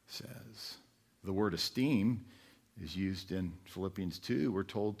says. The word esteem is used in Philippians 2. We're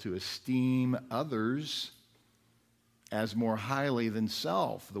told to esteem others as more highly than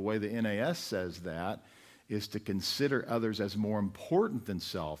self. The way the NAS says that is to consider others as more important than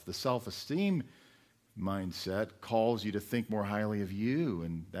self. The self-esteem mindset calls you to think more highly of you,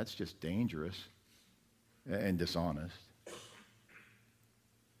 and that's just dangerous and dishonest.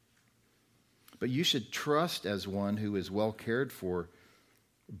 But you should trust as one who is well cared for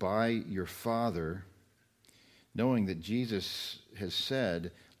by your Father, knowing that Jesus has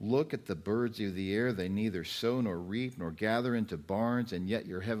said, look at the birds of the air, they neither sow nor reap nor gather into barns, and yet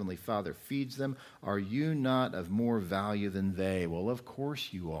your heavenly Father feeds them. Are you not of more value than they? Well, of course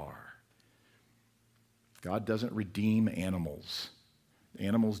you are. God doesn't redeem animals.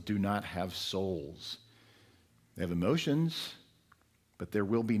 Animals do not have souls. They have emotions, but there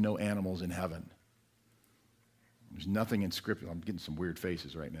will be no animals in heaven. There's nothing in Scripture. I'm getting some weird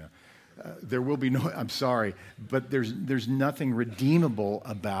faces right now. There will be no, I'm sorry, but there's nothing redeemable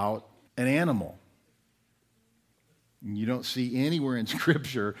about an animal. You don't see anywhere in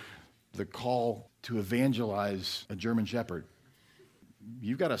Scripture the call to evangelize a German Shepherd.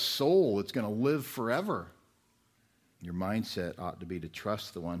 You've got a soul that's going to live forever. Your mindset ought to be to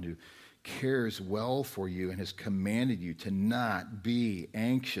trust the one who cares well for you and has commanded you to not be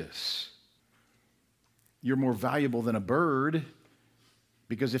anxious. You're more valuable than a bird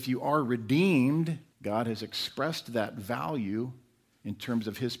because if you are redeemed, God has expressed that value in terms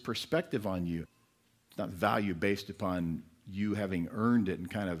of his perspective on you. It's not value based upon you having earned it and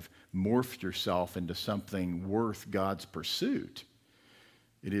kind of morphed yourself into something worth God's pursuit.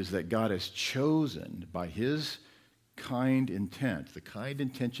 It is that God has chosen by his kind intent, the kind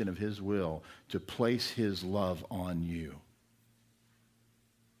intention of his will, to place his love on you.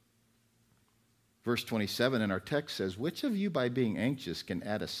 Verse 27 in our text says, which of you by being anxious can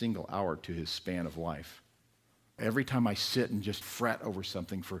add a single hour to his span of life? Every time I sit and just fret over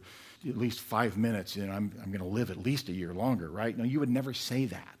something for at least 5 minutes, I'm going to live at least a year longer, right? No, you would never say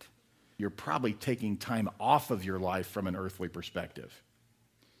that. You're probably taking time off of your life from an earthly perspective.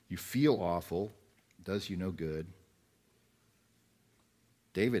 You feel awful, does you no good.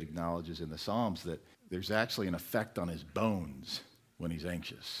 David acknowledges in the Psalms that there's actually an effect on his bones when he's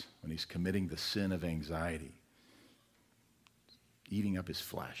anxious, when he's committing the sin of anxiety, eating up his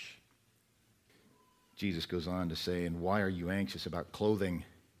flesh. Jesus goes on to say, and why are you anxious about clothing?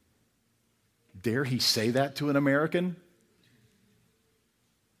 Dare he say that to an American?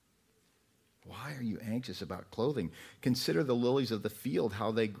 Why are you anxious about clothing? Consider the lilies of the field,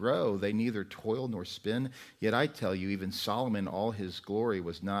 how they grow. They neither toil nor spin. Yet I tell you, even Solomon, all his glory,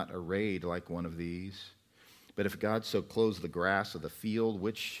 was not arrayed like one of these. But if God so clothes the grass of the field,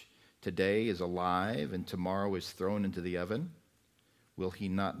 which today is alive and tomorrow is thrown into the oven, will he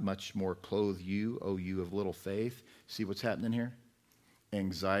not much more clothe you, O you of little faith? See what's happening here?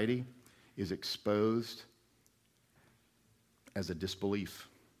 Anxiety is exposed as a disbelief.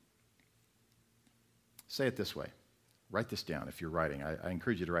 Say it this way. Write this down if you're writing. I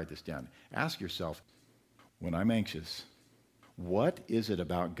encourage you to write this down. Ask yourself, when I'm anxious, what is it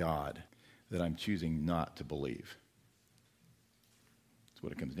about God that I'm choosing not to believe? That's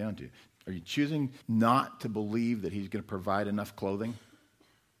what it comes down to. Are you choosing not to believe that he's going to provide enough clothing?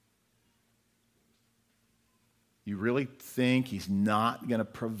 You really think he's not going to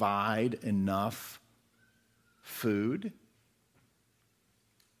provide enough food?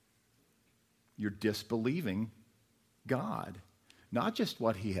 You're disbelieving God. Not just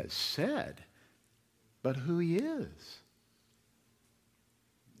what he has said, but who he is.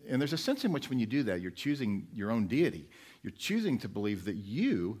 And there's a sense in which when you do that, you're choosing your own deity. You're choosing to believe that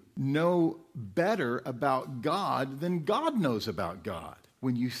you know better about God than God knows about God.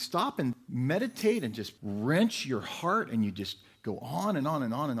 When you stop and meditate and just wrench your heart and you just go on and on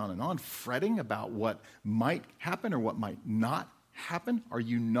and on and on and on, fretting about what might happen or what might not happen, are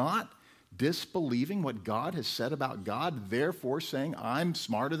you not disbelieving what God has said about God, therefore saying, I'm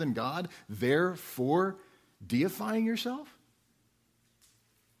smarter than God, therefore deifying yourself?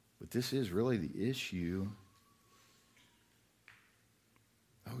 But this is really the issue.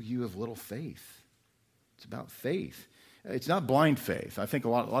 Oh, you have little faith. It's about faith. It's not blind faith. I think a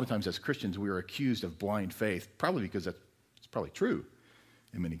lot of times as Christians we are accused of blind faith, probably because it's probably true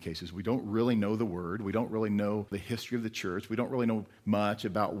in many cases. We don't really know the Word. We don't really know the history of the church. We don't really know much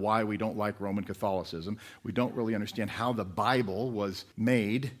about why we don't like Roman Catholicism. We don't really understand how the Bible was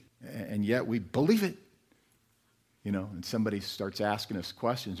made, and yet we believe it. You know, and somebody starts asking us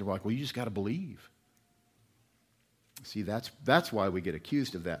questions, and we're like, well, you just got to believe. See, that's why we get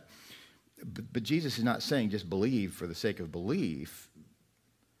accused of that. But Jesus is not saying just believe for the sake of belief.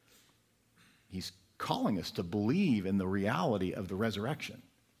 He's calling us to believe in the reality of the resurrection.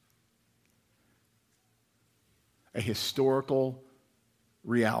 A historical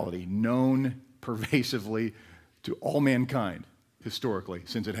reality known pervasively to all mankind historically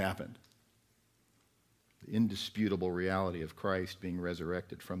since it happened. The indisputable reality of Christ being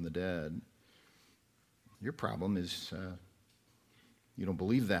resurrected from the dead. Your problem is you don't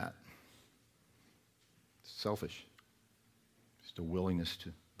believe that. It's selfish. Just a willingness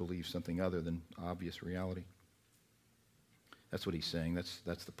to believe something other than obvious reality. That's what he's saying.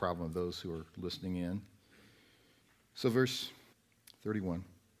 That's the problem of those who are listening in. So verse 31.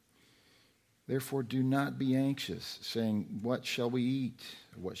 Therefore, do not be anxious, saying, what shall we eat?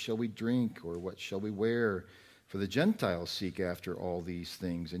 Or what shall we drink? Or what shall we wear? For the Gentiles seek after all these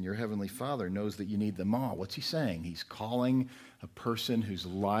things, and your heavenly Father knows that you need them all. What's he saying? He's calling a person whose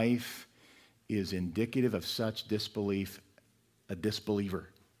life is indicative of such disbelief a disbeliever.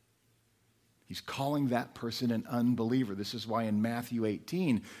 He's calling that person an unbeliever. This is why in Matthew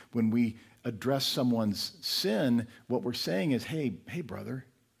 18, when we address someone's sin, what we're saying is, hey brother,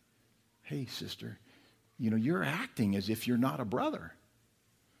 hey sister, you're acting as if you're not a brother.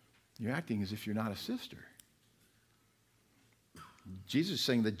 You're acting as if you're not a sister. Jesus is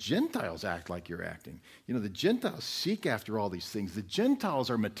saying the Gentiles act like you're acting. The Gentiles seek after all these things. The Gentiles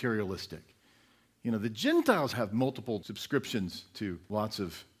are materialistic. The Gentiles have multiple subscriptions to lots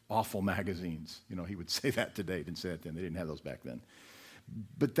of awful magazines. He would say that today. He didn't say that then. They didn't have those back then.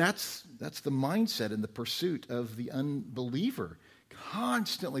 But that's the mindset and the pursuit of the unbeliever,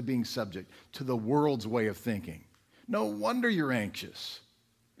 constantly being subject to the world's way of thinking. No wonder you're anxious.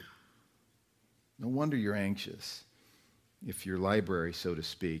 No wonder you're anxious. If your library, so to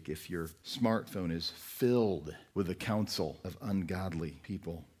speak, if your smartphone is filled with the counsel of ungodly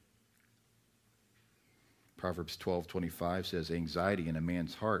people. Proverbs 12:25 says, anxiety in a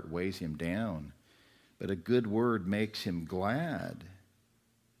man's heart weighs him down, but a good word makes him glad.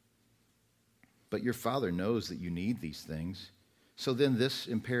 But your Father knows that you need these things. So then this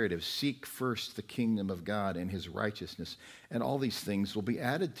imperative, seek first the kingdom of God and his righteousness, and all these things will be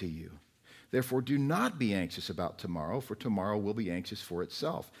added to you. Therefore, do not be anxious about tomorrow, for tomorrow will be anxious for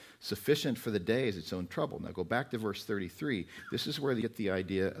itself. Sufficient for the day is its own trouble. Now go back to verse 33. This is where you get the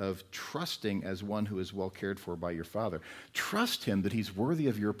idea of trusting as one who is well cared for by your Father. Trust him that he's worthy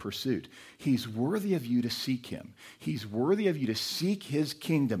of your pursuit. He's worthy of you to seek him. He's worthy of you to seek his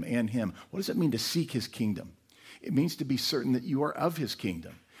kingdom and him. What does it mean to seek his kingdom? It means to be certain that you are of his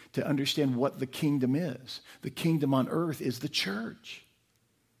kingdom, to understand what the kingdom is. The kingdom on earth is the church.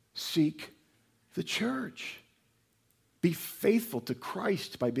 Seek the church. Be faithful to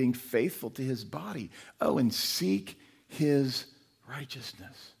Christ by being faithful to his body. Oh, and seek his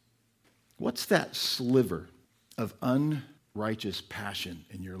righteousness. What's that sliver of unrighteous passion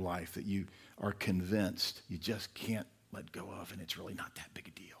in your life that you are convinced you just can't let go of, and it's really not that big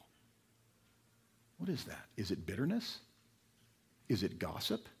a deal? What is that? Is it bitterness? Is it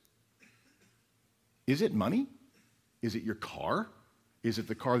gossip? Is it money? Is it your car? Is it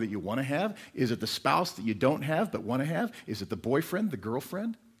the car that you want to have? Is it the spouse that you don't have but want to have? Is it the boyfriend, the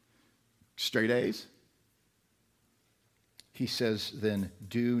girlfriend? Straight A's? He says, then,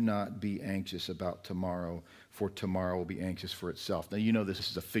 do not be anxious about tomorrow, for tomorrow will be anxious for itself. Now, this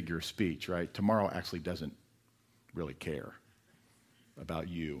is a figure of speech, right? Tomorrow actually doesn't really care about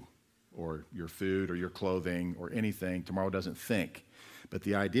you or your food or your clothing or anything. Tomorrow doesn't think. But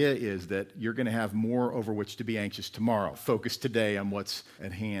the idea is that you're going to have more over which to be anxious tomorrow. Focus today on what's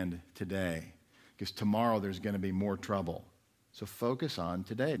at hand today. Because tomorrow there's going to be more trouble. So focus on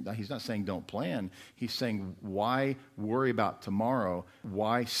today. Now, he's not saying don't plan. He's saying why worry about tomorrow?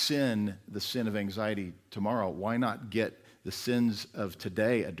 Why sin the sin of anxiety tomorrow? Why not get the sins of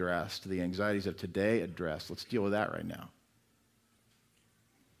today addressed, the anxieties of today addressed? Let's deal with that right now.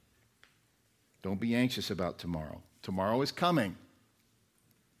 Don't be anxious about tomorrow. Tomorrow is coming.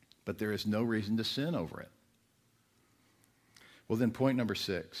 But there is no reason to sin over it. Well, then point number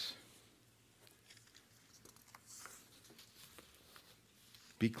 6.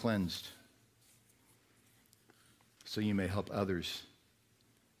 Be cleansed so you may help others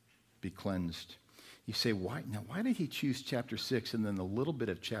be cleansed. You say, why? Now, why did he choose chapter 6 and then a little bit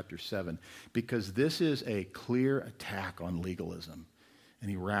of chapter 7? Because this is a clear attack on legalism. And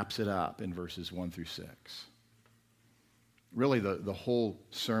he wraps it up in verses 1 through 6. Really, the whole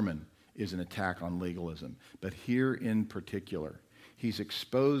sermon is an attack on legalism. But here in particular, he's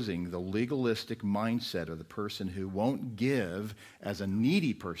exposing the legalistic mindset of the person who won't give as a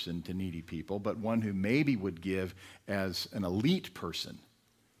needy person to needy people, but one who maybe would give as an elite person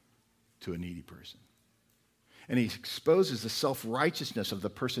to a needy person. And he exposes the self-righteousness of the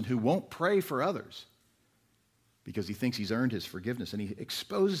person who won't pray for others because he thinks he's earned his forgiveness. And he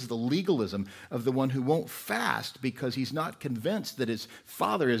exposes the legalism of the one who won't fast because he's not convinced that his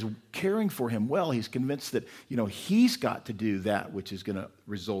Father is caring for him well. He's convinced that, he's got to do that which is going to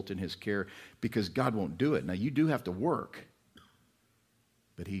result in his care because God won't do it. Now, you do have to work,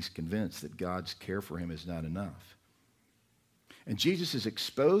 but he's convinced that God's care for him is not enough. And Jesus is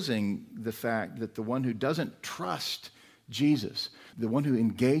exposing the fact that the one who doesn't trust Jesus, the one who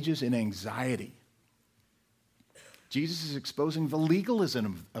engages in anxiety, Jesus is exposing the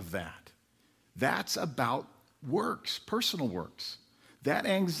legalism of that. That's about works, personal works. That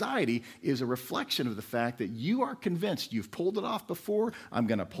anxiety is a reflection of the fact that you are convinced you've pulled it off before, I'm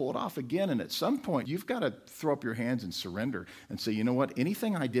going to pull it off again, and at some point you've got to throw up your hands and surrender and say, you know what,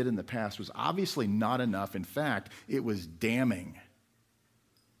 anything I did in the past was obviously not enough. In fact, it was damning.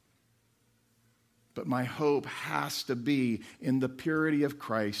 But my hope has to be in the purity of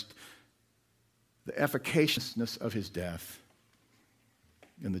Christ, the efficaciousness of his death,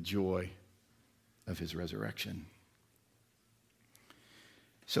 and the joy of his resurrection.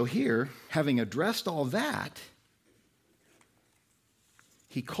 So here, having addressed all that,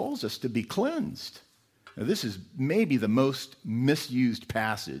 he calls us to be cleansed. Now, this is maybe the most misused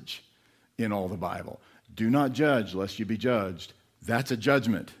passage in all the Bible. Do not judge lest you be judged. That's a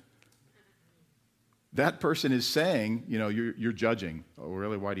judgment. That person is saying, you're judging. Oh,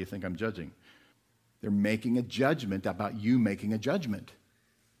 really? Why do you think I'm judging? They're making a judgment about you making a judgment.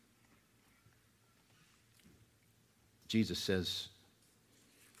 Jesus says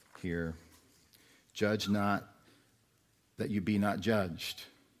here, judge not that you be not judged.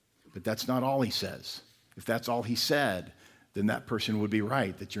 But that's not all he says. If that's all he said, then that person would be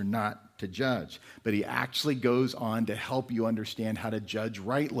right, that you're not to judge. But he actually goes on to help you understand how to judge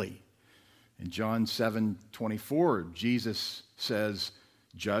rightly. In John 7:24, Jesus says,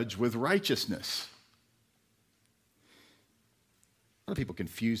 judge with righteousness. A lot of people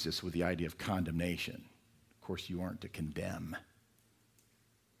confuse this with the idea of condemnation. Of course, you aren't to condemn.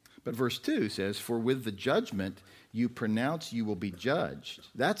 But verse 2 says, for with the judgment you pronounce you will be judged.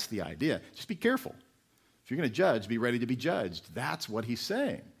 That's the idea. Just be careful. If you're going to judge, be ready to be judged. That's what he's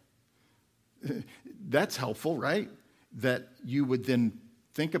saying. That's helpful, right? That you would then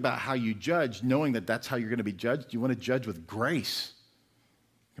think about how you judge, knowing that that's how you're going to be judged. You want to judge with grace,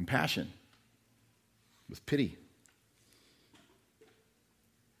 compassion, with pity.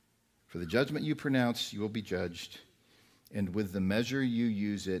 For the judgment you pronounce, you will be judged, and with the measure you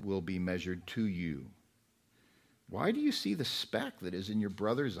use it will be measured to you. Why do you see the speck that is in your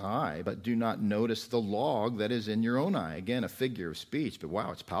brother's eye, but do not notice the log that is in your own eye? Again, a figure of speech, but wow,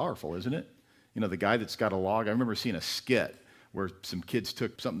 it's powerful, isn't it? The guy that's got a log, I remember seeing a skit where some kids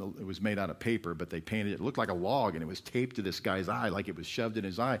took something that was made out of paper, but they painted it. It looked like a log, and it was taped to this guy's eye like it was shoved in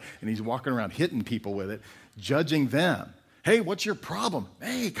his eye, and he's walking around hitting people with it, judging them. Hey, what's your problem?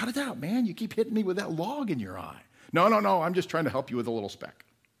 Hey, cut it out, man. You keep hitting me with that log in your eye. No, I'm just trying to help you with a little speck.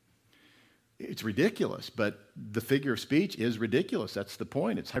 It's ridiculous, but the figure of speech is ridiculous. That's the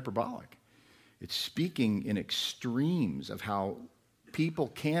point. It's hyperbolic. It's speaking in extremes of how people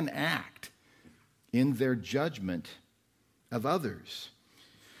can act in their judgment of others.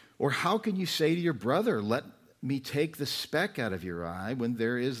 Or how can you say to your brother, let me take the speck out of your eye when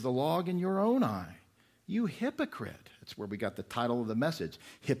there is the log in your own eye? You hypocrite. That's where we got the title of the message.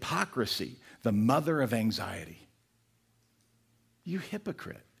 Hypocrisy, the mother of anxiety. You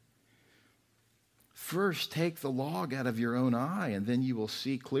hypocrite. First, take the log out of your own eye, and then you will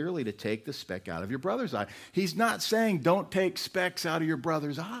see clearly to take the speck out of your brother's eye. He's not saying don't take specks out of your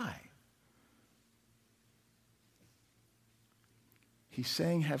brother's eye. He's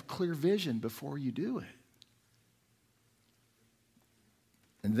saying have clear vision before you do it.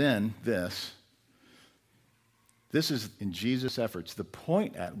 And then this is, in Jesus' efforts, the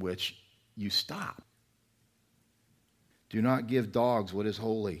point at which you stop. Do not give dogs what is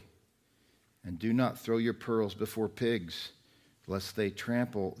holy, and do not throw your pearls before pigs, lest they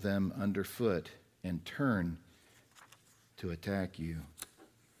trample them underfoot and turn to attack you.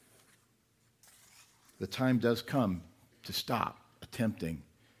 The time does come to stop attempting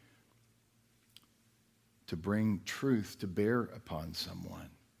to bring truth to bear upon someone.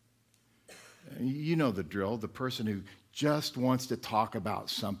 You know the drill, the person who just wants to talk about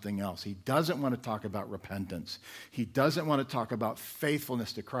something else. He doesn't want to talk about repentance. He doesn't want to talk about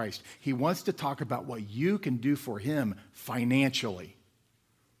faithfulness to Christ. He wants to talk about what you can do for him financially.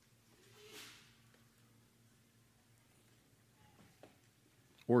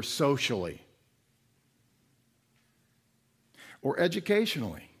 Or socially. Or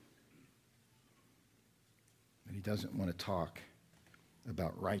educationally. But he doesn't want to talk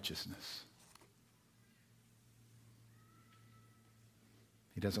about righteousness.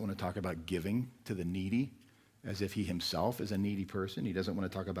 He doesn't want to talk about giving to the needy as if he himself is a needy person. He doesn't want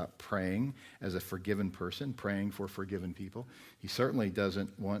to talk about praying as a forgiven person, praying for forgiven people. He certainly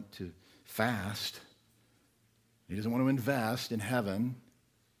doesn't want to fast. He doesn't want to invest in heaven.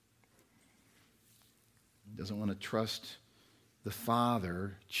 He doesn't want to trust the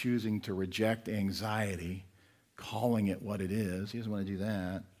Father, choosing to reject anxiety, calling it what it is. He doesn't want to do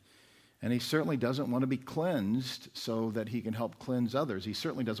that. And he certainly doesn't want to be cleansed so that he can help cleanse others. He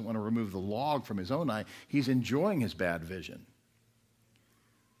certainly doesn't want to remove the log from his own eye. He's enjoying his bad vision.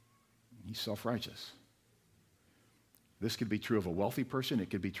 He's self-righteous. This could be true of a wealthy person. It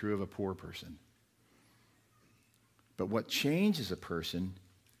could be true of a poor person. But what changes a person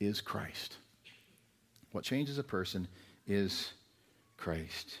is Christ. What changes a person is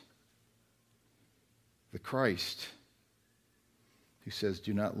Christ. The Christ who says,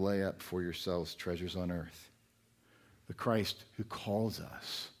 do not lay up for yourselves treasures on earth. The Christ who calls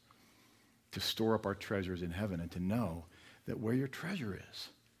us to store up our treasures in heaven and to know that where your treasure is,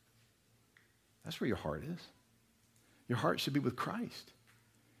 that's where your heart is. Your heart should be with Christ.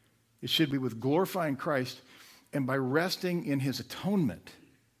 It should be with glorifying Christ and by resting in his atonement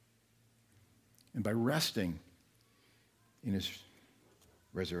and by resting in his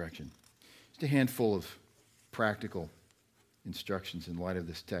resurrection. Just a handful of practical instructions in light of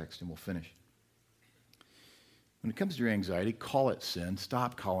this text, and we'll finish. When it comes to your anxiety, call it sin.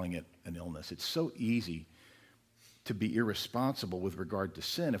 Stop calling it an illness. It's so easy to be irresponsible with regard to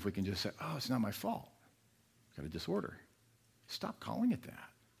sin if we can just say, oh, it's not my fault. I've got a disorder. Stop calling it that.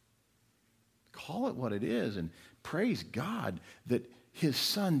 Call it what it is and praise God that his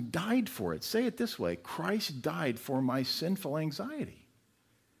son died for it. Say it this way: Christ died for my sinful anxiety.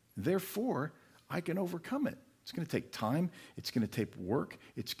 Therefore, I can overcome it. It's going to take time. It's going to take work.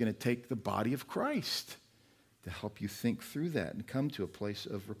 It's going to take the body of Christ to help you think through that and come to a place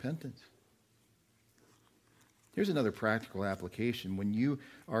of repentance. Here's another practical application. When you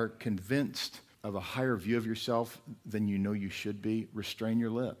are convinced of a higher view of yourself than you know you should be, restrain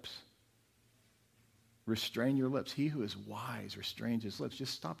your lips. Restrain your lips. He who is wise restrains his lips.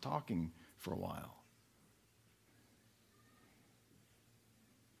 Just stop talking for a while.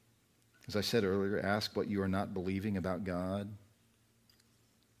 As I said earlier, ask what you are not believing about God.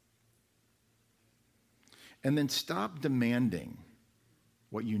 And then stop demanding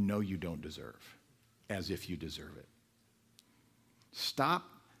what you know you don't deserve, as if you deserve it. Stop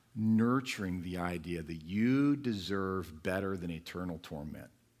nurturing the idea that you deserve better than eternal torment.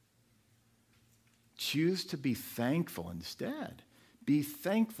 Choose to be thankful instead. Be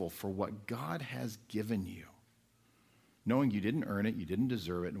thankful for what God has given you. Knowing you didn't earn it, you didn't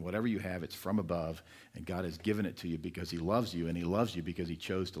deserve it, and whatever you have, it's from above, and God has given it to you because he loves you, and he loves you because he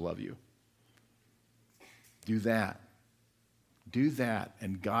chose to love you. Do that. Do that,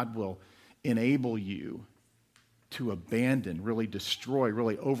 and God will enable you to abandon, really destroy,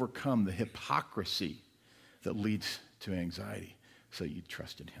 really overcome the hypocrisy that leads to anxiety so you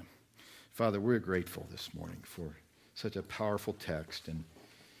trust in him. Father, we're grateful this morning for such a powerful text, and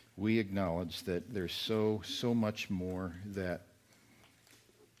we acknowledge that there's so much more that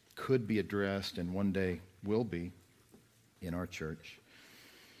could be addressed and one day will be in our church.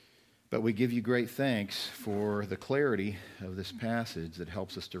 But we give you great thanks for the clarity of this passage that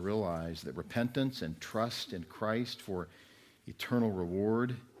helps us to realize that repentance and trust in Christ for eternal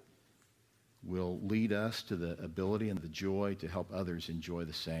reward will lead us to the ability and the joy to help others enjoy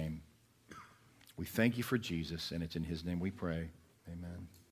the same. We thank you for Jesus, and it's in his name we pray. Amen.